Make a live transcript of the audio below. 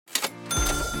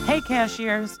Hey,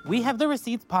 cashiers! We Have the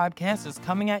Receipts podcast is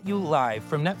coming at you live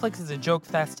from Netflix's A Joke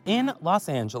Fest in Los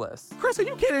Angeles. Chris, are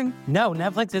you kidding? No,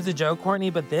 Netflix is a joke, Courtney,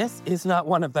 but this is not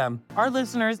one of them. Our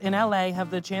listeners in LA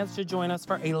have the chance to join us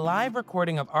for a live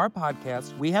recording of our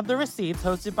podcast, We Have the Receipts,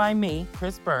 hosted by me,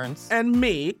 Chris Burns. And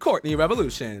me, Courtney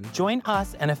Revolution. Join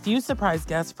us and a few surprise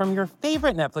guests from your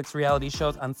favorite Netflix reality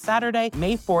shows on Saturday,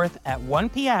 May 4th at 1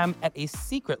 p.m. at a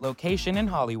secret location in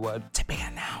Hollywood. To be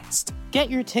announced. Get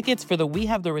your tickets for the We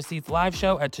Have the Receipts live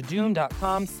show at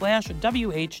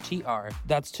tudum.com/WHTR.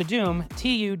 That's Tudum,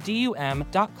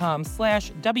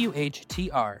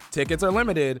 TUDUM.com/WHTR. Tickets are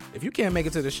limited. If you can't make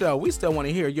it to the show, we still want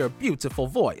to hear your beautiful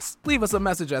voice. Leave us a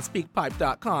message at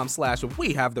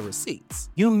speakpipe.com/We Have the Receipts.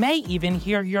 You may even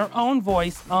hear your own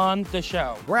voice on the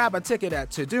show. Grab a ticket at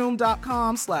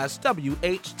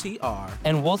tudum.com/WHTR.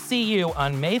 And we'll see you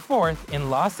on May 4th in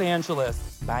Los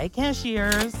Angeles. Bye,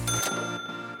 cashiers.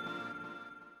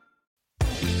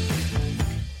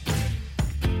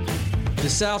 The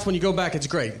South, when you go back, it's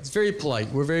great. It's very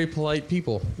polite. We're very polite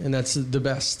people, and that's the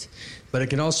best. But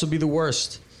it can also be the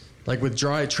worst. Like with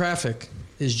dry traffic,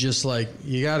 is just like,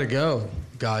 you gotta go,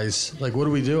 guys. Like, what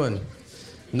are we doing?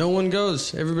 No one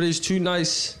goes. Everybody's too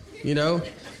nice, you know?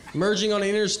 Merging on the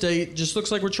interstate just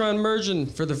looks like we're trying merging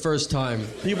for the first time.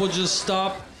 People just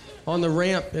stop on the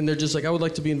ramp, and they're just like, I would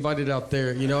like to be invited out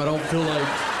there. You know, I don't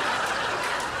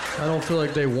feel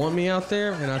like they want me out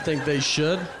there, and I think they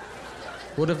should.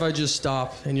 What if I just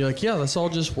stop and you're like, yeah, let's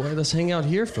hang out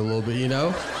here for a little bit, you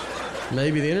know?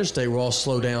 Maybe the interstate will all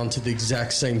slow down to the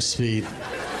exact same speed.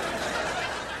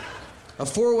 A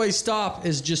four-way stop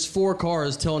is just four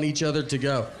cars telling each other to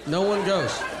go. No one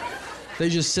goes. They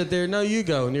just sit there, no, you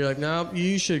go. And you're like, no,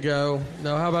 you should go.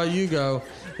 No, how about you go?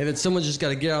 And then someone's just got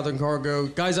to get out of the car and go,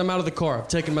 guys, I'm out of the car. I'm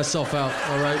taking myself out,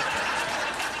 all right?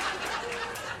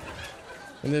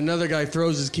 And then another guy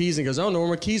throws his keys and goes, I don't know where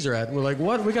my keys are at. And we're like,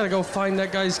 what? We got to go find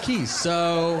that guy's keys.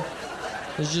 So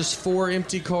there's just four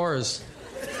empty cars.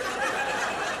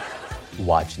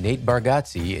 Watch Nate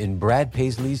Bargatze in Brad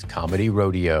Paisley's Comedy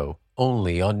Rodeo,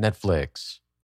 only on Netflix.